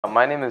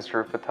My name is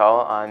Dhruv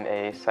Patel. I'm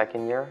a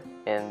second year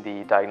in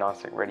the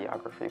diagnostic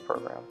radiography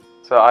program.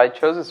 So I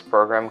chose this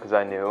program because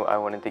I knew I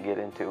wanted to get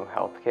into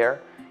healthcare,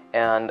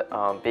 and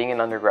being an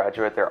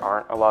undergraduate, there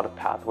aren't a lot of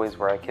pathways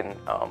where I can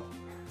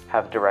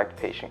have direct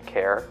patient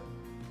care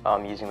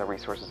using the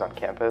resources on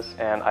campus,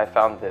 and I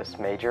found this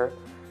major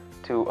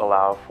to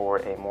allow for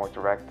a more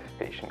direct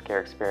patient care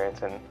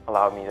experience and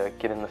allow me to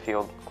get in the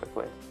field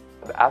quickly.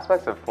 The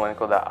aspects of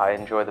clinical that I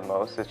enjoy the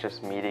most is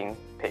just meeting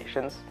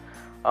patients.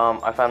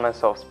 I find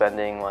myself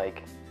spending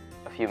like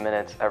a few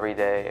minutes every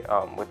day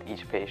with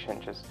each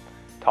patient, just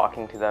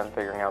talking to them,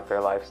 figuring out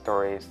their life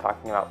stories,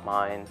 talking about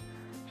mine,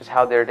 just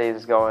how their day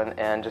is going,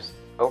 and just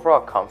overall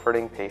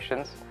comforting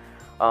patients.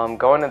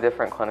 Going to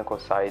different clinical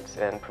sites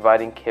and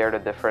providing care to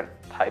different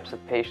types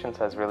of patients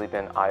has really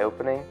been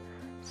eye-opening,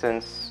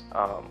 since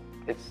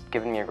it's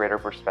given me a greater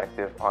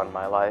perspective on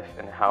my life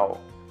and how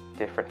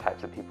different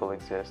types of people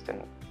exist,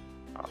 and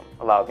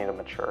allowed me to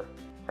mature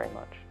very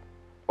much.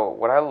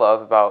 What I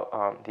love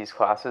about these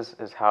classes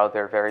is how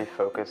they're very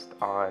focused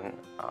on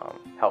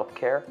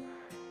healthcare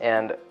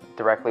and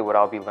directly what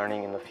I'll be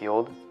learning in the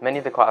field. Many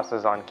of the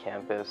classes on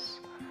campus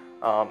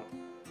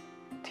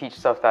teach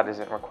stuff that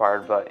isn't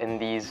required, but in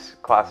these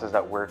classes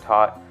that we're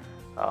taught,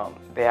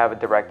 they have a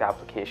direct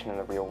application in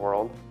the real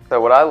world.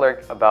 So what I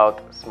like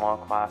about small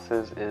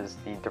classes is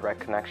the direct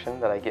connection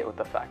that I get with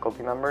the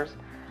faculty members.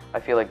 I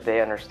feel like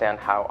they understand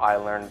how I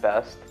learn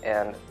best,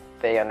 and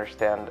they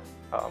understand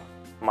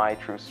my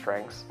true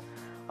strengths.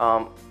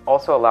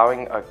 Also,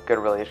 allowing a good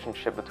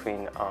relationship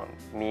between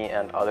me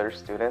and other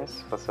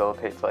students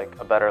facilitates like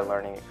a better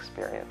learning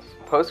experience.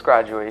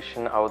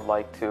 Post-graduation, I would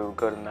like to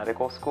go to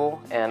medical school,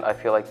 and I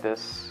feel like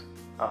this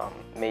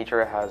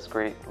major has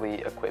greatly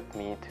equipped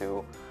me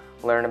to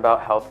learn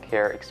about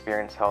healthcare,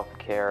 experience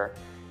healthcare,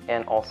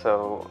 and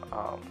also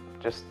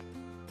just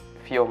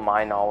feel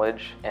my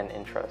knowledge and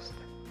interest.